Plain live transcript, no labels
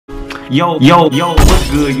Yo,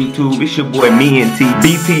 what's good, YouTube? It's your boy,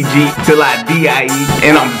 BTG, till I die,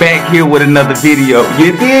 and I'm back here with another video.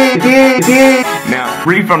 You did. Now,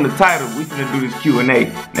 read from the title, we finna do this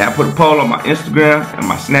Q&A. Now, I put a poll on my Instagram and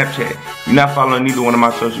my Snapchat. If you're not following either one of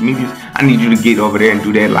my social medias, I need you to get over there and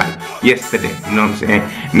do that like yesterday. You know what I'm saying?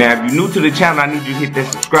 Now, if you're new to the channel, I need you to hit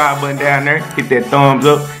that subscribe button down there, hit that thumbs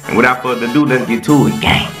up, and without further ado, let's get to it,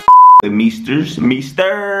 gang. You MeSters.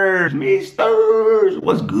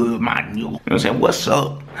 What's good, my new? You know what I'm saying? What's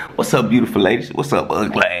up? What's up, beautiful ladies? What's up,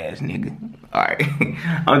 ugly ass nigga? Alright.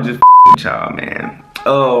 I'm just with y'all, man.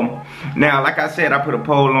 Now, like I said, I put a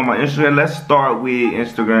poll on my Instagram. Let's start with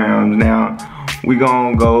Instagram. Now, we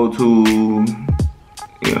gonna go to, you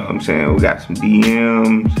know what I'm saying? We got some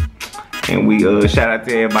DMs. And we shout out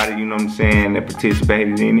to everybody, you know what I'm saying, that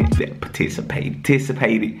participated in it. That participation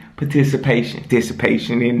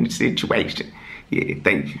in the situation. Yeah,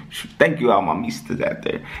 thank you. Thank you all my MeSters out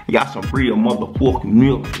there. Y'all some real motherfucking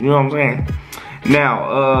milk, you know what I'm saying?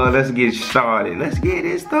 Now, let's get started.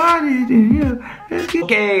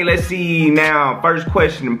 Okay, let's see. Now, first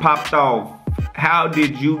question popped off. How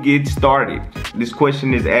did you get started? This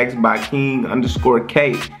question is asked by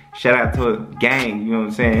King_K. Shout out to a gang, you know what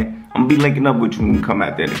I'm saying? I'm gonna be linking up with you when we come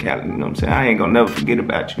out there to Cali, you know what I'm saying? I ain't gonna never forget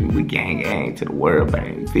about you. We gang to the world,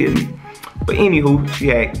 bang, you feel me? But anywho,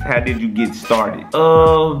 she asked, how did you get started?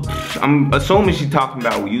 I'm assuming she's talking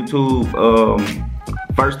about YouTube.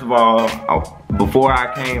 First of all, before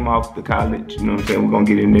I came off the college, you know what I'm saying? We're gonna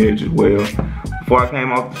get in there as well. Before I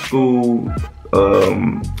came off the school,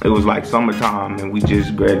 it was like summertime and we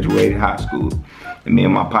just graduated high school. And me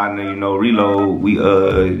and my partner, you know, Reload, we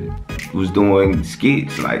was doing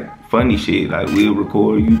skits, like funny shit. Like we'll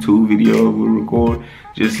record YouTube videos, we'll record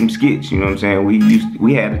just some skits, you know what I'm saying?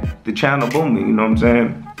 We had the channel booming, you know what I'm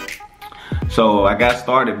saying? So I got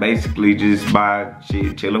started basically just by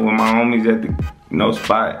shit, chilling with my homies at the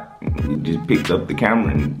spot. We just picked up the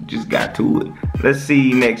camera and just got to it. Let's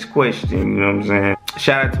see, next question, you know what I'm saying?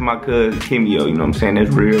 Shout out to my cousin Kimio, you know what I'm saying?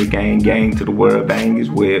 That's real gang to the world, bang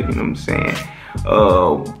as well, you know what I'm saying?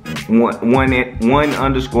 one_only_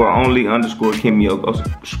 Kimio, go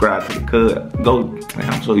subscribe to the cuz.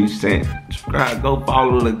 I'm so used to saying subscribe, go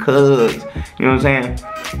follow the cuz, you know what I'm saying?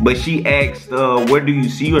 But she asked, where do you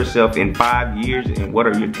see yourself in 5 years and what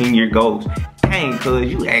are your 10-year goals? Dang, cuz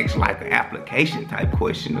you asked like an application type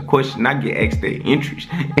question. The question I get asked their interest.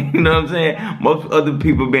 You know what I'm saying? Most other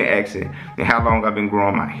people been asking how long I've been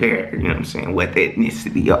growing my hair, you know what I'm saying? What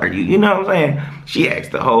ethnicity are you? You know what I'm saying? She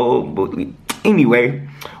asked the whole book. Anyway,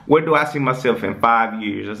 where do I see myself in 5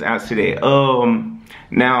 years? Let's answer that.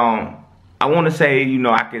 Now, I want to say, you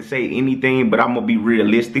know, I can say anything, but I'm going to be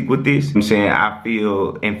realistic with this. I'm saying I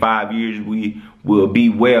feel in 5 years we will be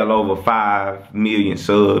well over 5 million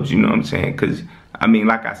subs, you know what I'm saying? Because, I mean,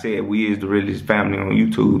 like I said, we is the realest family on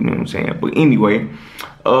YouTube, you know what I'm saying? But anyway,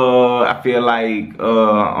 I feel like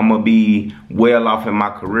I'm going to be well off in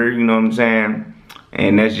my career, you know what I'm saying?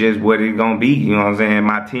 And that's just what it's gonna be, you know what I'm saying?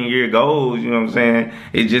 My 10-year goals, you know what I'm saying?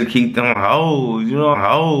 It just keep them hoes, you know what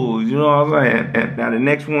I'm saying? And now the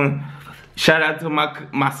next one, shout out to my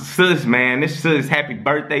sis, man. This sis, happy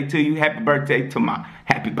birthday to you. Happy birthday to my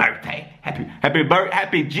happy birthday. Happy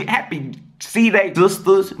C-Day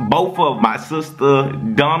sisters. Both of my sister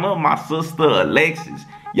Donna, my sister Alexis.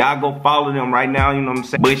 Y'all go follow them right now, you know what I'm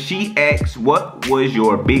saying? But she asked, what was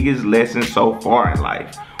your biggest lesson so far in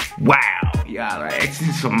life? Wow, y'all are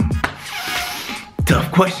asking some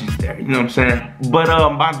tough questions there, you know what I'm saying? But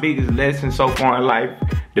my biggest lesson so far in life,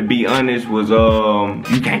 to be honest, was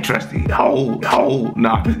you can't trust these hoes.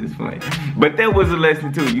 Nah, it's funny. But that was a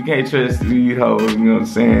lesson too. You can't trust these hoes, you know what I'm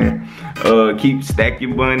saying? Keep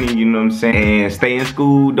stacking money, you know what I'm saying? And stay in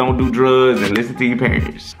school, don't do drugs, and listen to your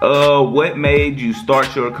parents. What made you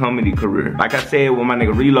start your comedy career? Like I said, with my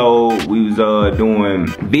nigga Reload, we was doing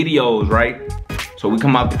videos, right? So we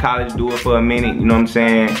come out to college, do it for a minute, you know what I'm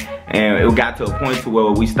saying? And it got to a point to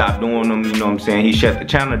where we stopped doing them, you know what I'm saying? He shut the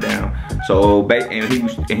channel down. So, and he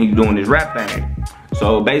was doing his rap thing.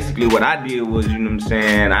 So basically what I did was, you know what I'm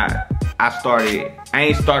saying? I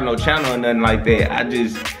ain't started no channel or nothing like that. I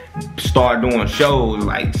just started doing shows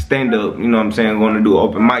like stand up, you know what I'm saying? Going to do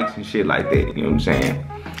open mics and shit like that, you know what I'm saying?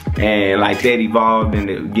 And like that evolved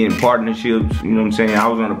into getting partnerships, you know what I'm saying? I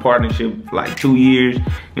was on a partnership like 2 years, you know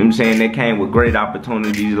what I'm saying? That came with great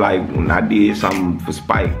opportunities, like when I did something for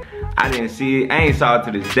Spike. I didn't see it, I ain't saw it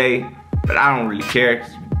to this day, but I don't really care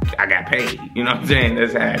cause I got paid, you know what I'm saying?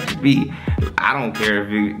 That's how it should be. I don't care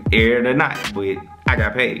if it aired or not, but I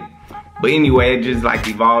got paid. But anyway, it just like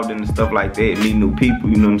evolved into stuff like that, meet new people,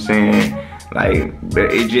 you know what I'm saying? Like,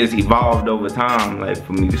 it just evolved over time, like,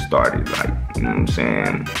 for me to start it, like, you know what I'm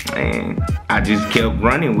saying? And I just kept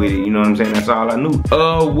running with it, you know what I'm saying? That's all I knew.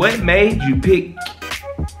 What made you pick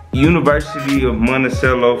University of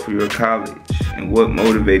Monticello for your college? And what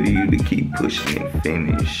motivated you to keep pushing and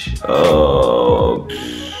finish? To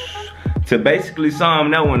basically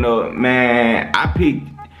sum that one up, man, I picked,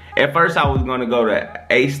 at first I was gonna go to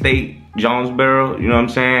A-State, Jonesboro, you know what I'm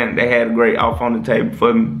saying? They had a great offer on the table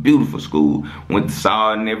for me, beautiful school. Went to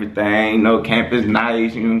saw and everything, you know, campus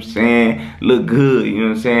nice, you know what I'm saying? Look good, you know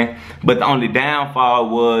what I'm saying? But the only downfall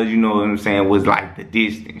was, you know what I'm saying, was like the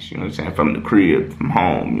distance, you know what I'm saying, from the crib, from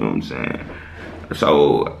home, you know what I'm saying?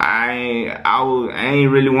 So I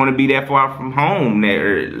ain't really want to be that far from home that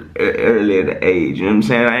early at the age, you know what I'm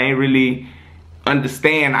saying? I ain't really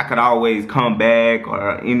understand I could always come back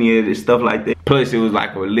or any of this stuff like that. Plus it was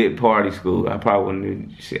like a lit party school. I probably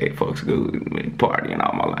wouldn't have said fuck school, been partying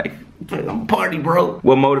all my life. I'm a party bro.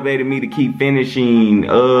 What motivated me to keep finishing?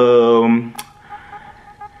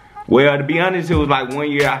 Well, to be honest, it was like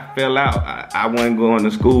 1 year I fell out. I wasn't going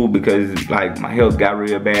to school because like my health got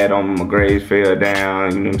real bad on me. My grades fell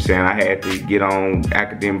down, you know what I'm saying? I had to get on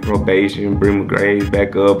academic probation, bring my grades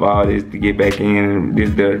back up, all this to get back in,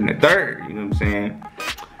 this, that, and the third, you know what I'm saying?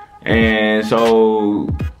 And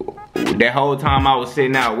so that whole time I was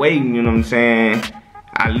sitting out waiting, you know what I'm saying?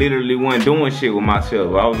 I literally wasn't doing shit with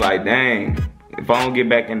myself. I was like, dang, if I don't get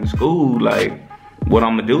back into school, like, what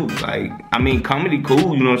I'm gonna do? Like, I mean, comedy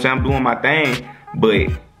cool, you know what I'm saying? I'm doing my thing, but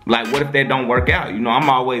like, what if that don't work out? You know, I'm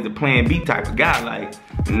always a plan B type of guy. Like, you know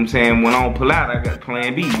what I'm saying? When I don't pull out, I got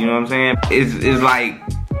plan B, you know what I'm saying? It's like,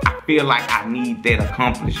 I feel like I need that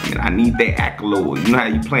accomplishment. I need that accolade. You know how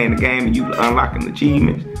you playing the game and you unlocking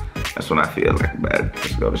achievements? That's what I feel like about it.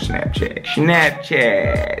 Let's go to Snapchat.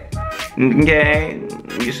 Snapchat. Okay,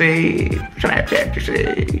 you see? Snapchat, you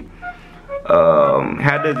see?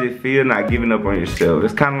 How does it feel not giving up on yourself?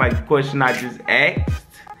 It's kind of like the question I just asked,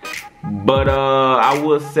 but I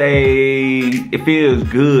will say it feels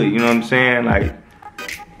good, you know what I'm saying? Like,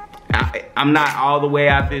 I'm not all the way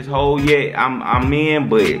out this hole yet. I'm in,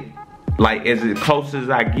 but like as close as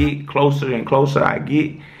I get, closer and closer I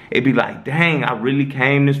get, it be like, dang, I really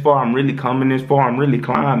came this far. I'm really coming this far. I'm really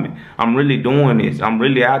climbing. I'm really doing this. I'm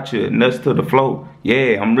really out here, nuts to the flow.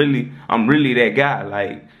 Yeah, I'm really that guy.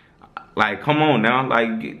 Like, come on now.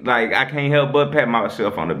 Like I can't help but pat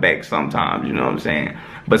myself on the back sometimes, you know what I'm saying?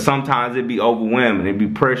 But sometimes it be overwhelming. It be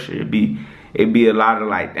pressure. It be a lot of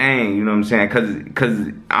like, dang, you know what I'm saying?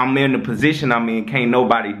 Cause I'm in the position I'm in, can't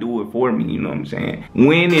nobody do it for me, you know what I'm saying?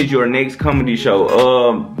 When is your next comedy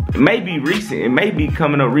show? It may be recent. It may be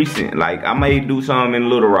coming up recent. Like, I may do something in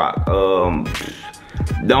Little Rock.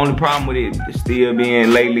 The only problem with it still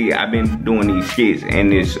being lately, I've been doing these skits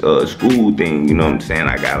and this school thing, you know what I'm saying?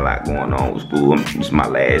 I got a lot going on with school. It's my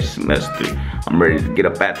last semester. I'm ready to get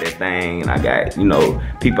up at that thing. And I got, you know,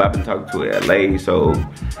 people I've been talking to at LA. So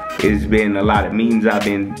it's been a lot of meetings I've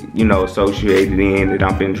been, you know, associated in that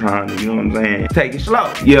I've been trying to, you know what I'm saying? Take it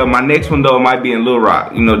slow. Yeah, my next one though might be in Little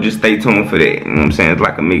Rock. You know, just stay tuned for that. You know what I'm saying? It's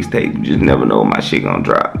like a mixtape. You just never know when my shit gonna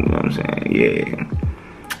drop. You know what I'm saying? Yeah.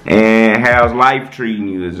 And how's life treating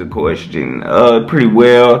you is a question. Pretty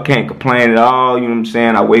well, can't complain at all, you know what I'm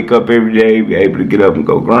saying? I wake up every day, be able to get up and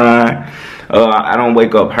go grind. I don't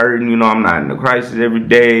wake up hurting, you know, I'm not in a crisis every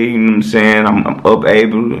day, you know what I'm saying? I'm up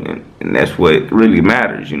able, and that's what really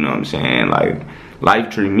matters, you know what I'm saying? Like,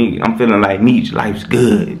 life treat me, I'm feeling like Nietzsche, life's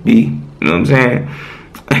good, B, you know what I'm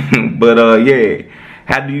saying? But yeah.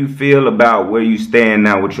 How do you feel about where you stand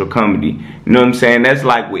now with your comedy? You know what I'm saying? That's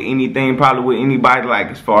like with anything, probably with anybody, like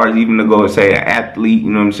as far as even to go and say an athlete, you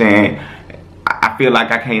know what I'm saying? I feel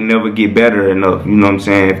like I can't never get better enough, you know what I'm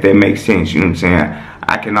saying? If that makes sense, you know what I'm saying?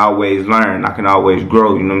 I can always learn, I can always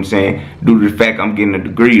grow, you know what I'm saying? Due to the fact I'm getting a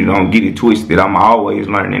degree, don't get it twisted. I'm always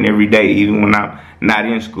learning every day, even when I'm not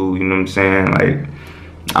in school, you know what I'm saying? Like,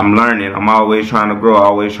 I'm learning. I'm always trying to grow,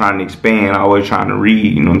 always trying to expand, always trying to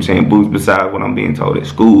read, you know what I'm saying? Boost beside what I'm being told at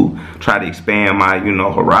school. Try to expand my, you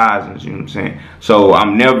know, horizons, you know what I'm saying? So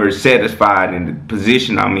I'm never satisfied in the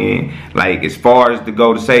position I'm in. Like, as far as to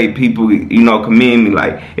go to say people, you know, commend me.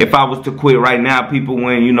 Like, if I was to quit right now, people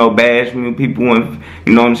wouldn't, you know, bash me. People wouldn't,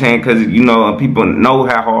 you know what I'm saying? Because, you know, people know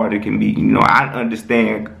how hard it can be. You know, I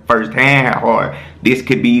understand firsthand how hard this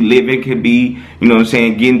could be, living could be, you know what I'm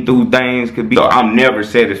saying, getting through things could be. So I'm never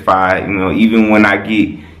satisfied, you know, even when I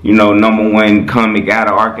get, you know, #1 comic out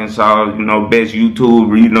of Arkansas, you know, best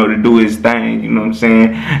YouTuber, you know, to do his thing, you know what I'm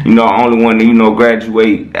saying? You know, only one to, you know,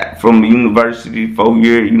 graduate from the university 4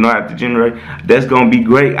 years, you know, after generation. That's gonna be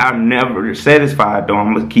great. I'm never satisfied though.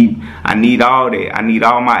 I'm gonna keep, I need all that. I need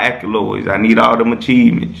all my accolades. I need all them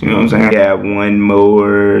achievements, you know what I'm saying? Yeah, one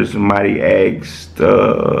more, somebody asked,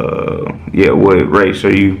 yeah, what race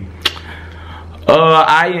are you?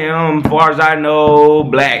 I am, as far as I know,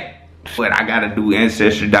 black. But I gotta do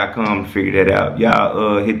Ancestry.com to figure that out.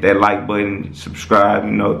 Y'all hit that like button, subscribe,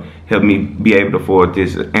 you know, help me be able to afford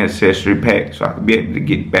this Ancestry pack so I can be able to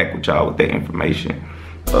get back with y'all with that information.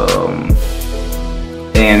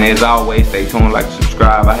 And as always, stay tuned, like,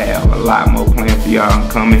 subscribe. I have a lot more planned for y'all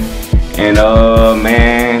coming. And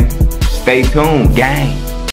man, stay tuned, gang.